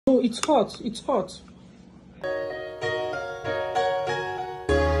it's hot. It's hot.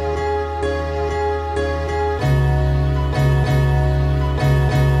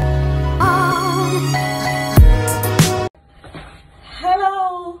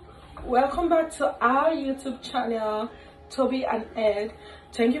 Hello, welcome back to our YouTube channel, Toby and Ed.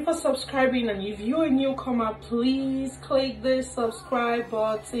 Thank you for subscribing, and if you're a newcomer, please click this subscribe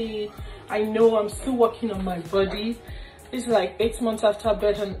button. I know I'm still working on my body. It's like 8 months after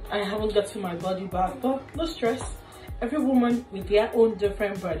birth and I haven't gotten my body back, but no stress. Every woman with their own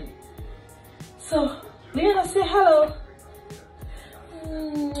different body. So Leanna, say hello.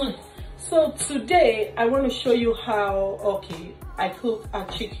 So today I want to show you how I cook a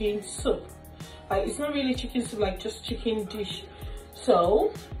chicken soup. Like, it's not really chicken soup, like just chicken dish.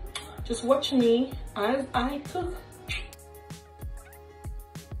 So just watch me as I cook.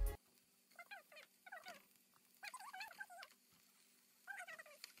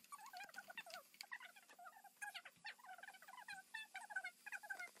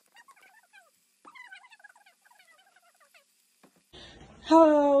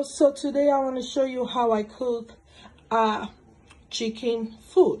 Hello, so today I want to show you how I cook chicken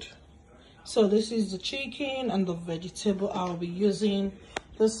food. So this is the chicken and the vegetable I'll be using.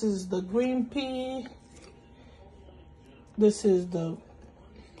 This is the green pea, this is the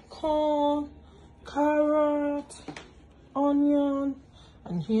corn, carrot, onion,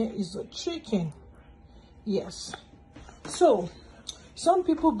 and here is the chicken. Yes, so some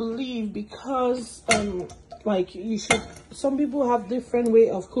people believe because like you should, some people have different way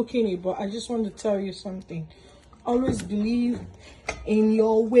of cooking it, but I just want to tell you something. Always believe in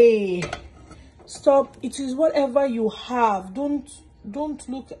your way. Stop, it is whatever you have. Don't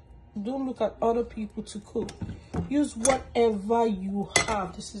look at other people to cook. Use whatever you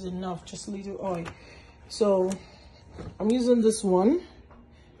have. This is enough, just little oil. So I'm using this one,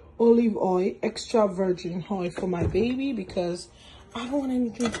 olive oil, extra virgin oil for my baby, because I don't want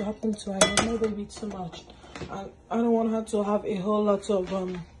anything to happen to her. I love my baby too much. I don't want her to have a whole lot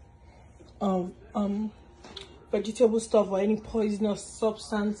of vegetable stuff or any poisonous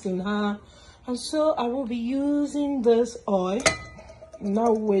substance in her. And so I will be using this oil.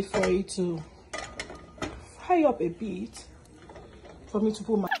 Now wait for it to fry up a bit for me to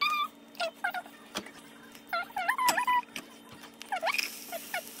put my...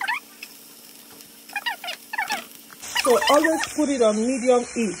 So always put it on medium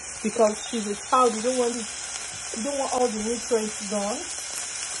heat, because she's a child. You don't want all the nutrients gone.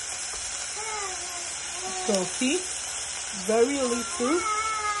 So see, very little.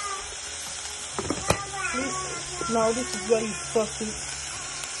 Now this is where you sauce it.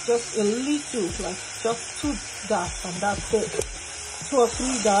 Just a little, like just 2 dashes, and that's it. 2 or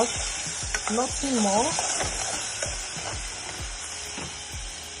 3 dashes, nothing more.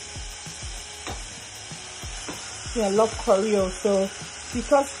 Yeah, I love curry also,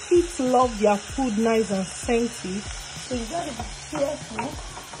 because kids love their food nice and scenty. So you gotta be careful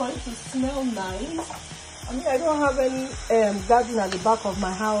for it to smell nice. I mean, I don't have any garden at the back of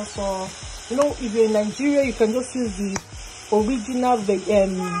my house, or you know, if you're in Nigeria, you can just use the original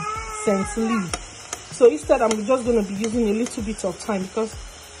scent leaf. So instead, I'm just going to be using a little bit of thyme, because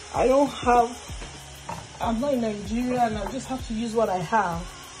I'm not in Nigeria and I just have to use what I have.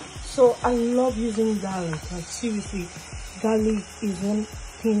 So I love using garlic. Like, seriously, garlic is one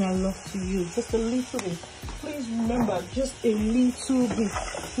thing I love to use. Just a little bit. Please remember, just a little bit,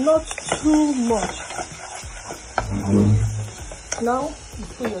 not too much. Now you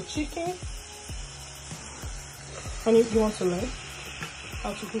put your chicken. And if you want to learn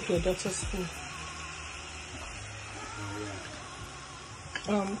how to cook your daughter's food,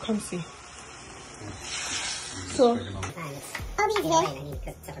 come see. So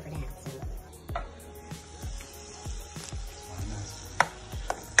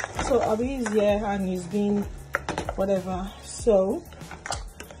Abby is here and he's been whatever. So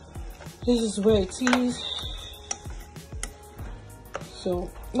this is where it is. So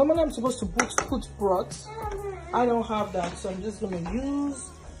normally I'm supposed to put broth. I don't have that, so I'm just gonna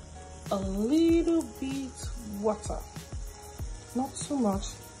use a little bit water, not too much,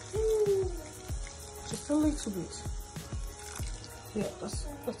 just a little bit. Yeah,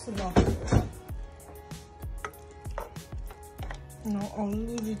 that's enough. Now I'll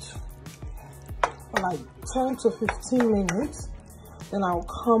leave it for like 10 to 15 minutes, then I'll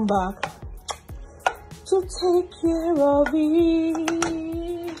come back to take care of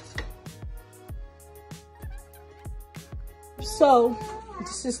it. So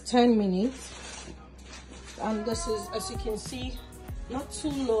this is 10 minutes, and this is, as you can see, not too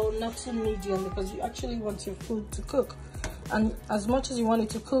low, not too medium, because you actually want your food to cook. and as much as you want it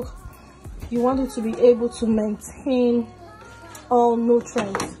to cook, you want it to be able to maintain all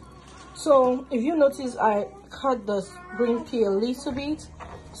nutrients. So if you notice, I cut the green pea a little bit.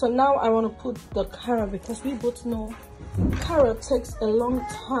 So now I want to put the carrot, because we both know carrot takes a long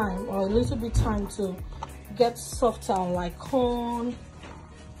time or a little bit time to get softer, like corn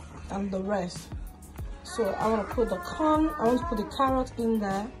and the rest. So I want to put the corn, I want to put the carrot in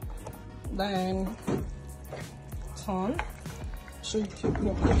there, then turn. So you keep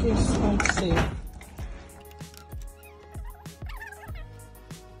your cooking spoon safe.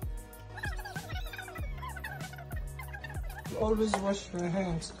 Always wash your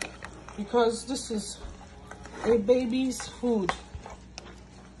hands, because this is a baby's food.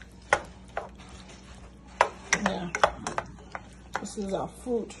 Yeah, this is our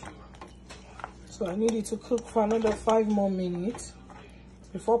food. So I need it to cook for another 5 more minutes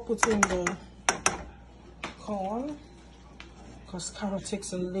before putting the corn, because carrot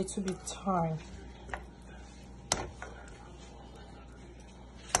takes a little bit time.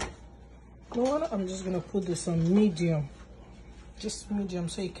 You know what? I'm just gonna put this on medium, just medium,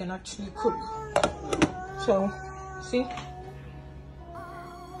 so you can actually cook. So see,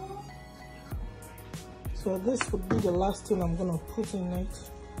 so this would be the last thing I'm gonna put in it.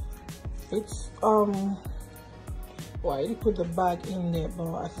 It's well, I already put the bag in there,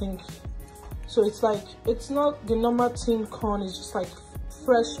 but I think so. It's like, it's not the normal tin corn, it's just like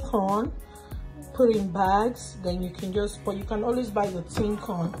fresh corn put in bags. Then you can just, but you can always buy the tin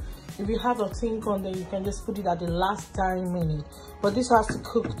corn. If you have a tin corn, then you can just put it at the last time minute. But this has to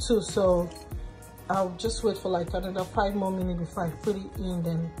cook too, so I'll just wait for like another 5 more minutes before I put it in,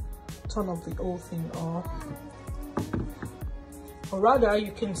 then turn off the whole thing off. Or rather,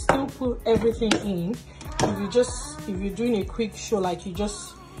 you can still put everything in if you're doing a quick show, like you're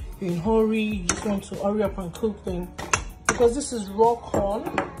in a hurry, you just want to hurry up and cook them. Because this is raw corn,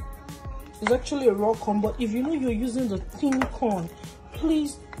 it's actually a raw corn, but if you know you're using the thin corn,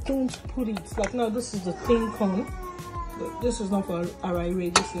 please don't put it like, now this is the thin corn, this is not for array,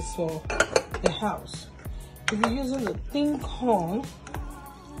 this is for the house. If you're using the thin corn,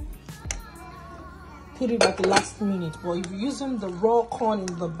 put it at the last minute. But if you're using the raw corn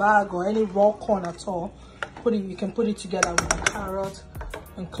in the bag, or any raw corn at all, you can put it together with the carrot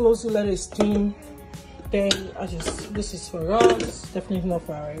and close it, let it steam. Then this is for us, definitely not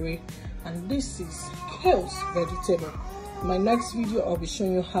for array. And this is kale vegetable. In my next video, I'll be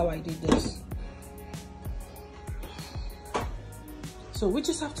showing you how I did this. So we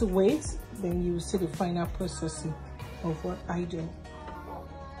just have to wait, then you will see the final processing of what I do.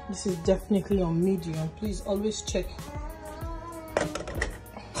 This is definitely on medium. Please always check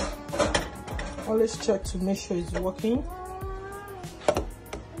to make sure it's working.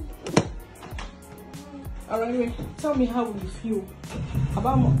 Alright, tell me how you feel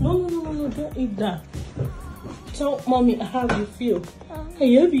about no, don't eat that. Tell mommy how you feel. I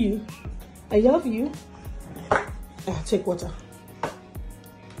love you. I love you. Take water.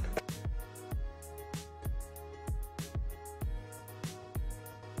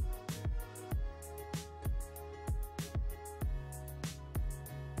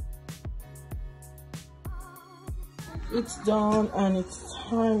 It's done and it's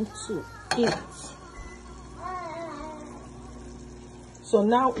time to eat. So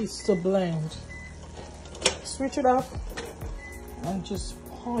now it's to blend. Switch it up and just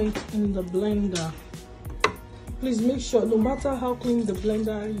pour it in the blender. Please make sure, no matter how clean the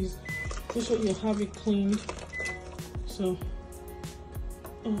blender is, make sure you have it cleaned. So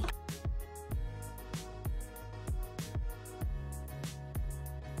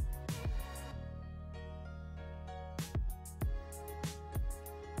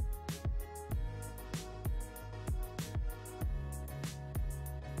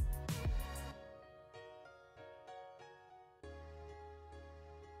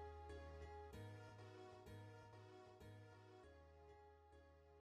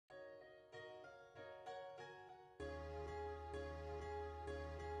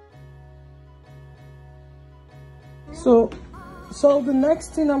So the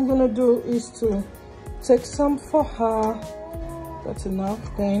next thing I'm gonna do is to take some for her. That's enough.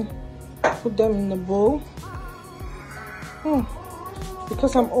 Then put them in the bowl.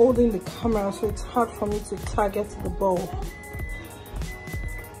 Because I'm holding the camera, so it's hard for me to target the bowl.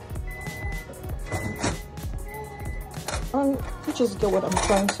 And you just get what I'm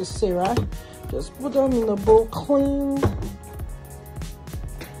trying to say, right? Just put them in the bowl clean.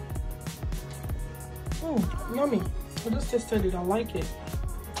 Yummy. I just tasted it, I like it.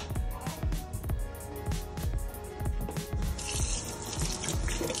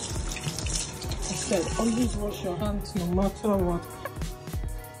 said, always wash your hands no matter what.